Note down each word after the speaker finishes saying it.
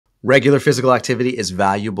Regular physical activity is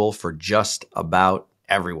valuable for just about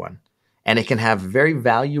everyone, and it can have very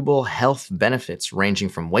valuable health benefits ranging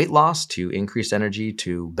from weight loss to increased energy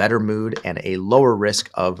to better mood and a lower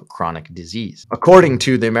risk of chronic disease. According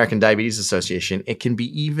to the American Diabetes Association, it can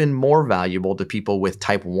be even more valuable to people with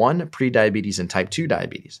type 1 prediabetes and type 2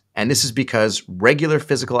 diabetes. And this is because regular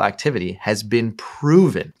physical activity has been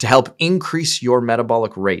proven to help increase your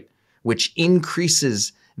metabolic rate, which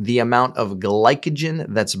increases the amount of glycogen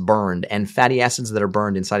that's burned and fatty acids that are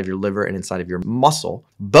burned inside of your liver and inside of your muscle,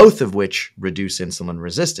 both of which reduce insulin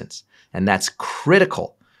resistance. And that's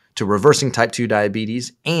critical to reversing type 2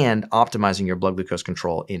 diabetes and optimizing your blood glucose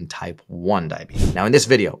control in type 1 diabetes. Now, in this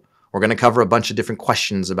video, we're going to cover a bunch of different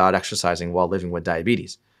questions about exercising while living with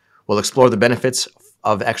diabetes. We'll explore the benefits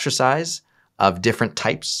of exercise of different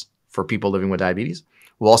types for people living with diabetes.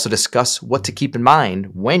 We'll also discuss what to keep in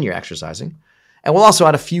mind when you're exercising. And we'll also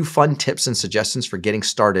add a few fun tips and suggestions for getting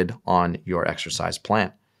started on your exercise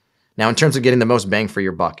plan. Now, in terms of getting the most bang for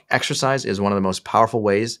your buck, exercise is one of the most powerful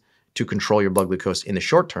ways to control your blood glucose in the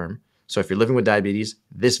short term. So if you're living with diabetes,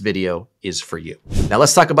 this video is for you. Now,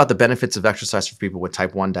 let's talk about the benefits of exercise for people with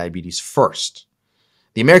type 1 diabetes first.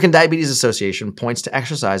 The American Diabetes Association points to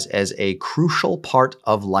exercise as a crucial part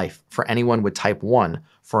of life for anyone with type 1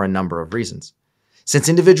 for a number of reasons. Since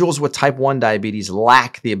individuals with type 1 diabetes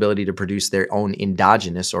lack the ability to produce their own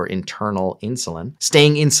endogenous or internal insulin,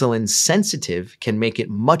 staying insulin sensitive can make it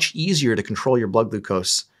much easier to control your blood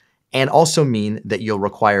glucose and also mean that you'll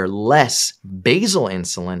require less basal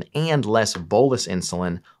insulin and less bolus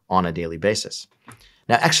insulin on a daily basis.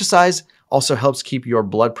 Now, exercise also helps keep your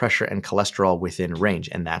blood pressure and cholesterol within range,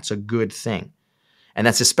 and that's a good thing. And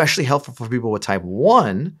that's especially helpful for people with type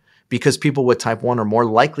 1 because people with type 1 are more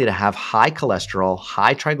likely to have high cholesterol,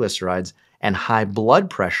 high triglycerides, and high blood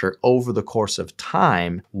pressure over the course of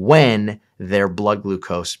time when their blood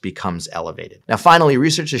glucose becomes elevated. Now, finally,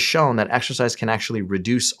 research has shown that exercise can actually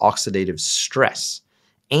reduce oxidative stress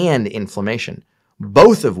and inflammation,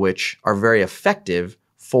 both of which are very effective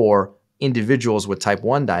for individuals with type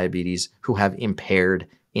 1 diabetes who have impaired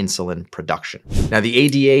insulin production. Now, the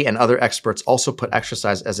ADA and other experts also put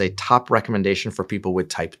exercise as a top recommendation for people with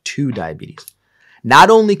type 2 diabetes. Not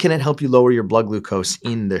only can it help you lower your blood glucose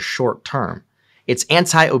in the short term, its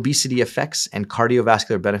anti-obesity effects and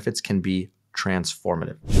cardiovascular benefits can be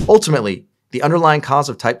transformative. Ultimately, the underlying cause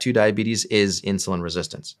of type 2 diabetes is insulin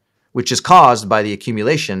resistance, which is caused by the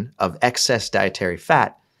accumulation of excess dietary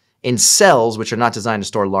fat in cells which are not designed to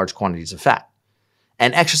store large quantities of fat.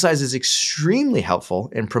 And exercise is extremely helpful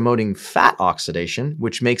in promoting fat oxidation,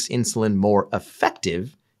 which makes insulin more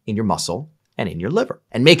effective in your muscle and in your liver.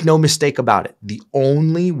 And make no mistake about it, the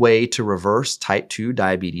only way to reverse type 2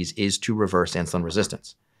 diabetes is to reverse insulin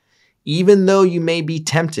resistance. Even though you may be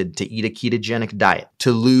tempted to eat a ketogenic diet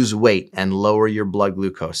to lose weight and lower your blood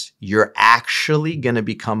glucose, you're actually going to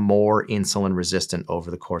become more insulin resistant over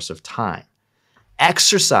the course of time.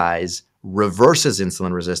 Exercise reverses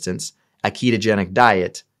insulin resistance. A ketogenic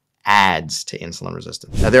diet adds to insulin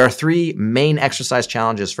resistance. Now, there are three main exercise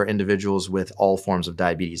challenges for individuals with all forms of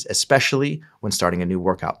diabetes, especially when starting a new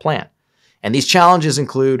workout plan. And these challenges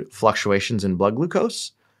include fluctuations in blood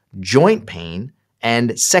glucose, joint pain,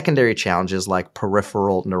 and secondary challenges like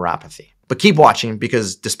peripheral neuropathy. But keep watching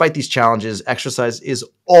because despite these challenges, exercise is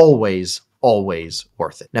always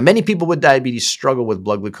worth it. Now, many people with diabetes struggle with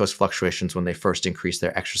blood glucose fluctuations when they first increase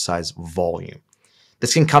their exercise volume.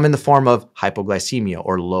 This can come in the form of hypoglycemia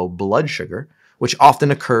or low blood sugar, which often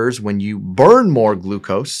occurs when you burn more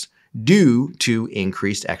glucose due to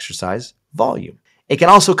increased exercise volume. It can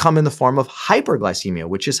also come in the form of hyperglycemia,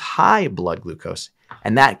 which is high blood glucose,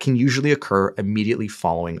 and that can usually occur immediately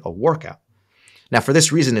following a workout. Now, for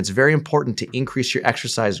this reason, it's very important to increase your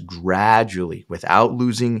exercise gradually without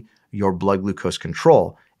losing your blood glucose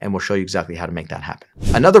control, and we'll show you exactly how to make that happen.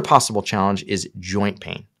 Another possible challenge is joint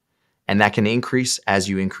pain, and that can increase as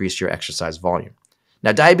you increase your exercise volume.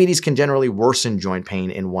 Now, diabetes can generally worsen joint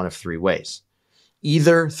pain in one of three ways.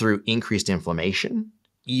 Either through increased inflammation,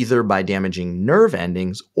 either by damaging nerve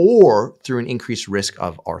endings, or through an increased risk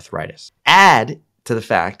of arthritis. Add to the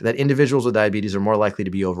fact that individuals with diabetes are more likely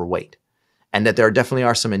to be overweight, and that there definitely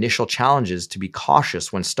are some initial challenges to be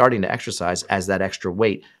cautious when starting to exercise, as that extra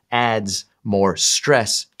weight adds more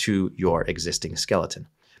stress to your existing skeleton.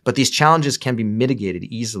 But these challenges can be mitigated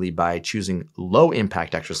easily by choosing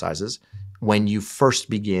low-impact exercises when you first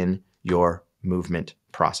begin your movement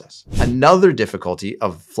process. Another difficulty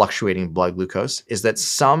of fluctuating blood glucose is that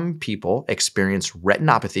some people experience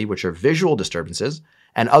retinopathy, which are visual disturbances,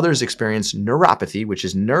 and others experience neuropathy, which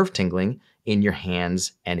is nerve tingling in your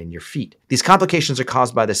hands and in your feet. These complications are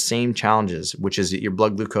caused by the same challenges, which is that your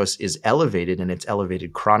blood glucose is elevated and it's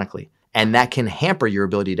elevated chronically. And that can hamper your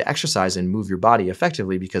ability to exercise and move your body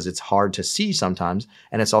effectively because it's hard to see sometimes,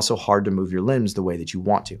 and it's also hard to move your limbs the way that you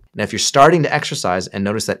want to. Now, if you're starting to exercise and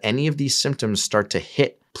notice that any of these symptoms start to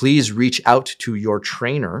hit, please reach out to your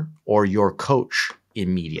trainer or your coach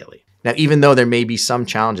immediately. Now, even though there may be some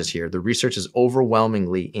challenges here, the research is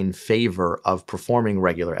overwhelmingly in favor of performing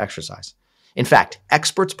regular exercise. In fact,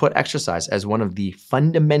 experts put exercise as one of the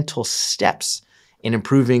fundamental steps in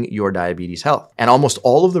improving your diabetes health. And almost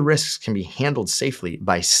all of the risks can be handled safely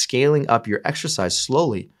by scaling up your exercise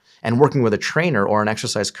slowly and working with a trainer or an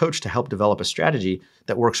exercise coach to help develop a strategy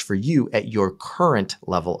that works for you at your current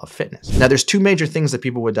level of fitness. Now, there's two major things that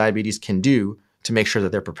people with diabetes can do to make sure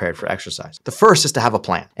that they're prepared for exercise. The first is to have a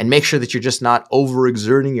plan and make sure that you're just not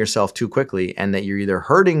overexerting yourself too quickly and that you're either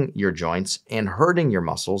hurting your joints and hurting your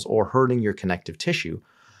muscles or hurting your connective tissue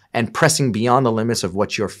and pressing beyond the limits of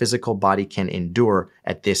what your physical body can endure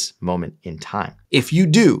at this moment in time. If you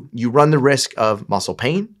do, you run the risk of muscle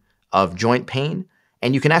pain, of joint pain,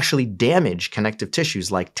 and you can actually damage connective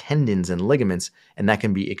tissues like tendons and ligaments, and that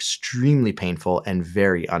can be extremely painful and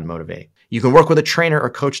very unmotivating. You can work with a trainer or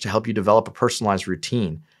coach to help you develop a personalized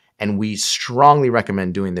routine, and we strongly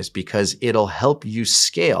recommend doing this because it'll help you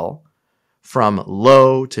scale from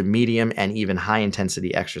low to medium and even high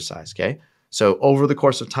intensity exercise, okay? So over the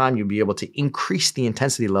course of time, you'll be able to increase the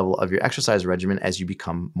intensity level of your exercise regimen as you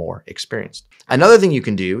become more experienced. Another thing you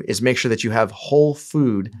can do is make sure that you have whole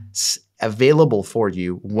food available for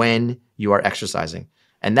you when you are exercising.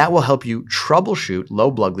 And that will help you troubleshoot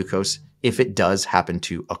low blood glucose if it does happen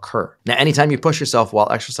to occur. Now, anytime you push yourself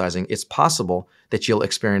while exercising, it's possible that you'll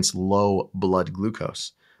experience low blood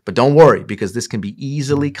glucose. But don't worry, because this can be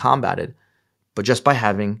easily combated, but just by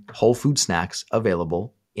having whole food snacks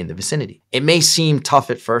available in the vicinity. It may seem tough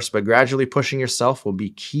at first, but gradually pushing yourself will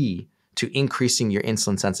be key to increasing your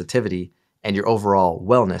insulin sensitivity and your overall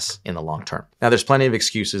wellness in the long term. Now, there's plenty of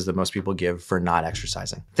excuses that most people give for not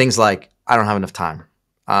exercising. Things like, I don't have enough time.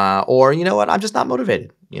 Or, you know what, I'm just not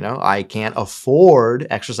motivated. You know, I can't afford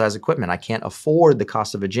exercise equipment. I can't afford the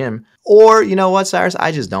cost of a gym. Or, you know what, Cyrus,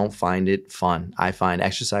 I just don't find it fun. I find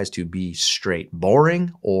exercise to be straight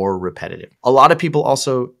boring or repetitive. A lot of people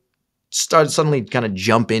also suddenly kind of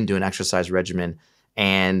jump into an exercise regimen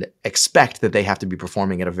and expect that they have to be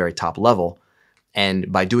performing at a very top level.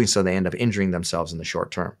 And by doing so, they end up injuring themselves in the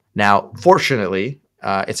short term. Now, fortunately,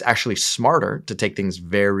 it's actually smarter to take things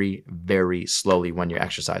very, very slowly when you're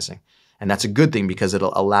exercising. And that's a good thing because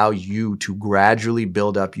it'll allow you to gradually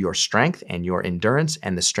build up your strength and your endurance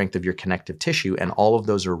and the strength of your connective tissue. And all of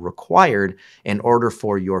those are required in order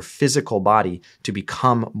for your physical body to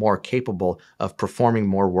become more capable of performing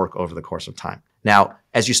more work over the course of time. Now,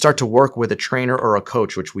 as you start to work with a trainer or a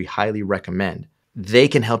coach, which we highly recommend, they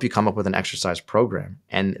can help you come up with an exercise program.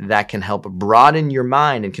 And that can help broaden your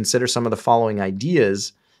mind and consider some of the following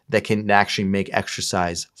ideas that can actually make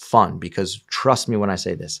exercise fun. Because trust me when I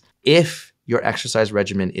say this, if your exercise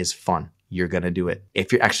regimen is fun, you're going to do it.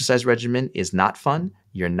 If your exercise regimen is not fun,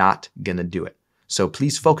 you're not going to do it. So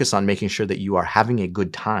please focus on making sure that you are having a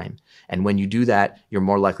good time. And when you do that, you're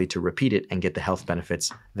more likely to repeat it and get the health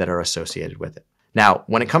benefits that are associated with it. Now,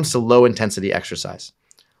 when it comes to low intensity exercise,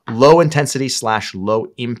 low intensity / low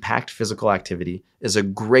impact physical activity is a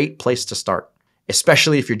great place to start,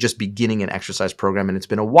 especially if you're just beginning an exercise program and it's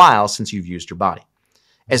been a while since you've used your body.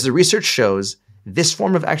 As the research shows, this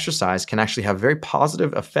form of exercise can actually have very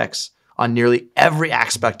positive effects on nearly every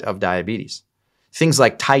aspect of diabetes. Things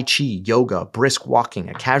like Tai Chi, yoga, brisk walking,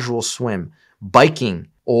 a casual swim, biking,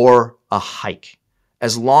 or a hike.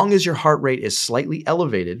 As long as your heart rate is slightly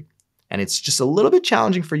elevated and it's just a little bit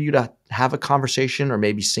challenging for you to have a conversation or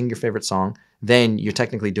maybe sing your favorite song, then you're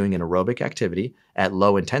technically doing an aerobic activity at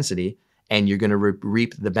low intensity, and you're going to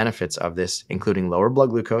reap the benefits of this, including lower blood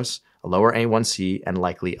glucose, a lower A1C, and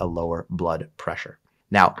likely a lower blood pressure.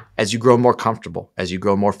 Now, as you grow more comfortable, as you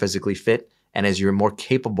grow more physically fit, and as you're more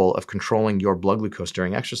capable of controlling your blood glucose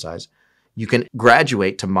during exercise, you can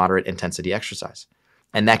graduate to moderate intensity exercise.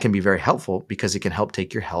 And that can be very helpful because it can help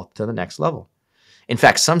take your health to the next level. In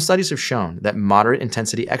fact, some studies have shown that moderate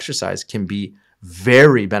intensity exercise can be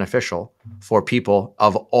very beneficial for people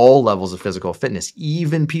of all levels of physical fitness,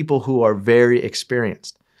 even people who are very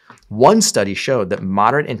experienced. One study showed that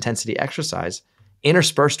moderate intensity exercise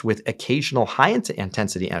interspersed with occasional high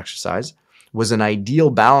intensity exercise was an ideal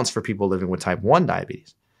balance for people living with type 1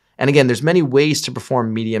 diabetes. And again, there's many ways to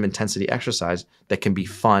perform medium intensity exercise that can be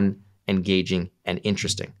fun engaging, and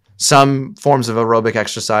interesting. Some forms of aerobic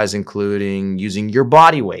exercise, including using your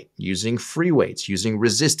body weight, using free weights, using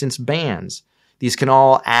resistance bands. These can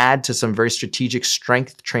all add to some very strategic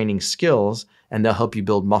strength training skills, and they'll help you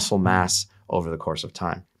build muscle mass over the course of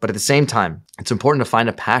time. But at the same time, it's important to find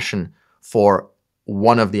a passion for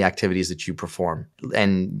one of the activities that you perform.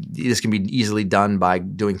 And this can be easily done by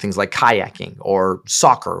doing things like kayaking or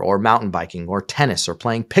soccer or mountain biking or tennis or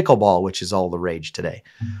playing pickleball, which is all the rage today.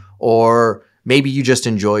 Or maybe you just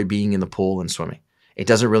enjoy being in the pool and swimming. It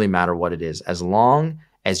doesn't really matter what it is. As long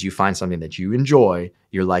as you find something that you enjoy,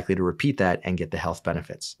 you're likely to repeat that and get the health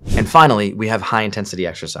benefits. And finally, we have high intensity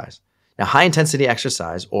exercise. Now, high intensity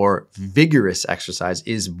exercise or vigorous exercise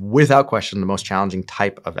is without question the most challenging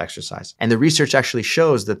type of exercise. And the research actually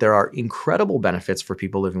shows that there are incredible benefits for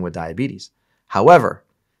people living with diabetes. However,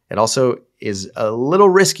 it also is a little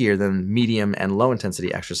riskier than medium and low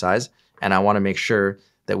intensity exercise. And I want to make sure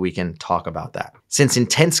that we can talk about that. Since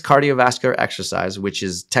intense cardiovascular exercise, which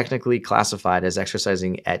is technically classified as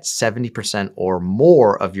exercising at 70% or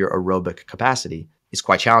more of your aerobic capacity, is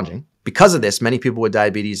quite challenging. Because of this, many people with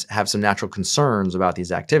diabetes have some natural concerns about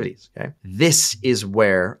these activities. Okay? This is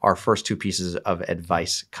where our first two pieces of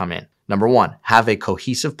advice come in. Number one, have a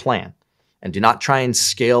cohesive plan and do not try and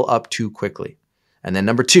scale up too quickly. And then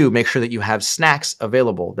number two, make sure that you have snacks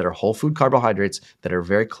available that are whole food carbohydrates that are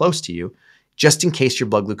very close to you, just in case your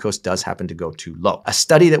blood glucose does happen to go too low. A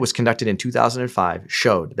study that was conducted in 2005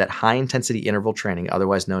 showed that high-intensity interval training,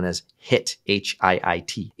 otherwise known as HIIT,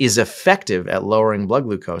 H-I-I-T, is effective at lowering blood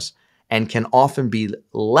glucose and can often be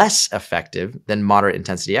less effective than moderate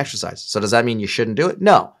intensity exercise. So does that mean you shouldn't do it?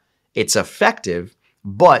 No, it's effective,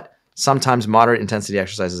 but sometimes moderate intensity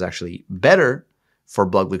exercise is actually better for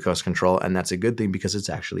blood glucose control, and that's a good thing because it's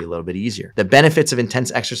actually a little bit easier. The benefits of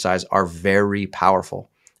intense exercise are very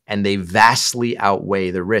powerful, and they vastly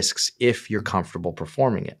outweigh the risks if you're comfortable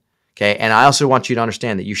performing it. Okay, and I also want you to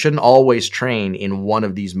understand that you shouldn't always train in one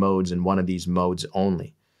of these modes and one of these modes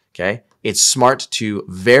only. Okay, it's smart to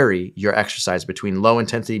vary your exercise between low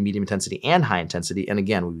intensity, medium intensity, and high intensity. And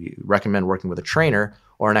again, we recommend working with a trainer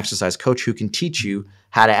or an exercise coach who can teach you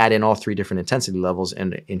how to add in all three different intensity levels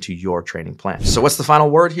into your training plan. So what's the final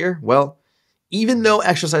word here? Well, even though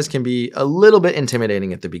exercise can be a little bit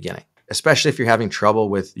intimidating at the beginning, especially if you're having trouble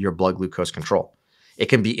with your blood glucose control, it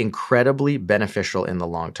can be incredibly beneficial in the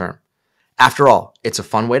long term. After all, it's a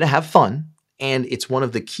fun way to have fun, and it's one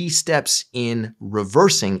of the key steps in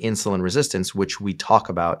reversing insulin resistance, which we talk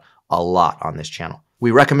about a lot on this channel.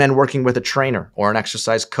 We recommend working with a trainer or an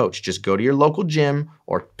exercise coach. Just go to your local gym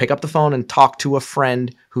or pick up the phone and talk to a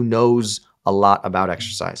friend who knows a lot about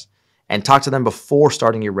exercise, and talk to them before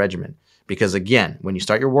starting your regimen. Because again, when you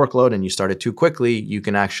start your workload and you start it too quickly, you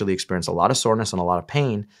can actually experience a lot of soreness and a lot of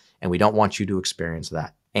pain, and we don't want you to experience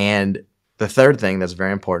that. And the third thing that's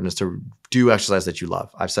very important is to do exercise that you love.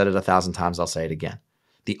 I've said it 1,000 times, I'll say it again.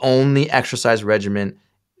 The only exercise regimen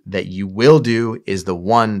that you will do is the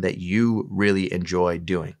one that you really enjoy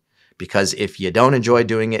doing. Because if you don't enjoy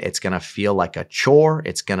doing it, it's gonna feel like a chore.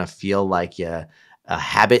 It's gonna feel like a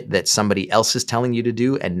habit that somebody else is telling you to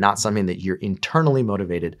do and not something that you're internally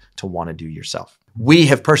motivated to want to do yourself. We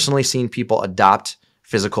have personally seen people adopt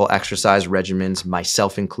physical exercise regimens,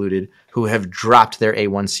 myself included, who have dropped their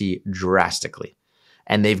A1C drastically.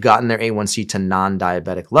 And they've gotten their A1C to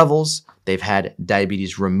non-diabetic levels. They've had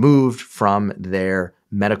diabetes removed from their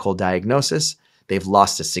medical diagnosis. They've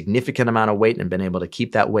lost a significant amount of weight and been able to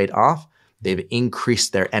keep that weight off. They've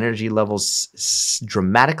increased their energy levels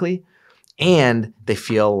dramatically, and they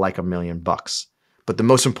feel like $1,000,000. But the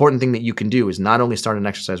most important thing that you can do is not only start an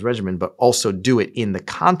exercise regimen, but also do it in the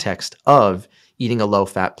context of eating a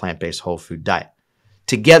low-fat, plant-based whole food diet.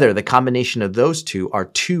 Together, the combination of those two are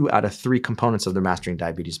 2 out of 3 components of the Mastering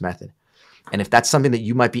Diabetes method. And if that's something that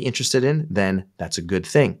you might be interested in, then that's a good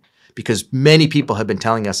thing, because many people have been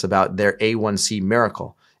telling us about their A1C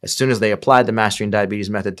miracle. As soon as they applied the Mastering Diabetes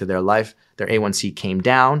method to their life, their A1C came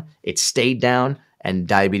down, it stayed down, and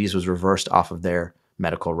diabetes was reversed off of their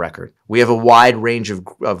medical record. We have a wide range of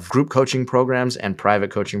group coaching programs and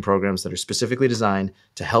private coaching programs that are specifically designed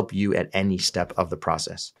to help you at any step of the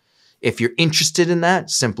process. If you're interested in that,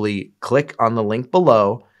 simply click on the link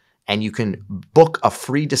below and you can book a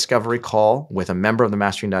free discovery call with a member of the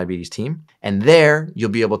Mastering Diabetes team. And there you'll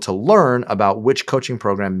be able to learn about which coaching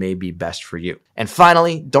program may be best for you. And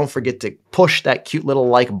finally, don't forget to push that cute little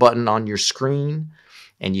like button on your screen.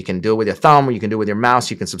 And you can do it with your thumb, or you can do it with your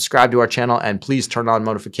mouse. You can subscribe to our channel, and please turn on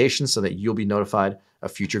notifications so that you'll be notified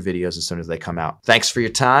of future videos as soon as they come out. Thanks for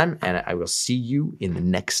your time, and I will see you in the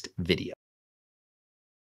next video.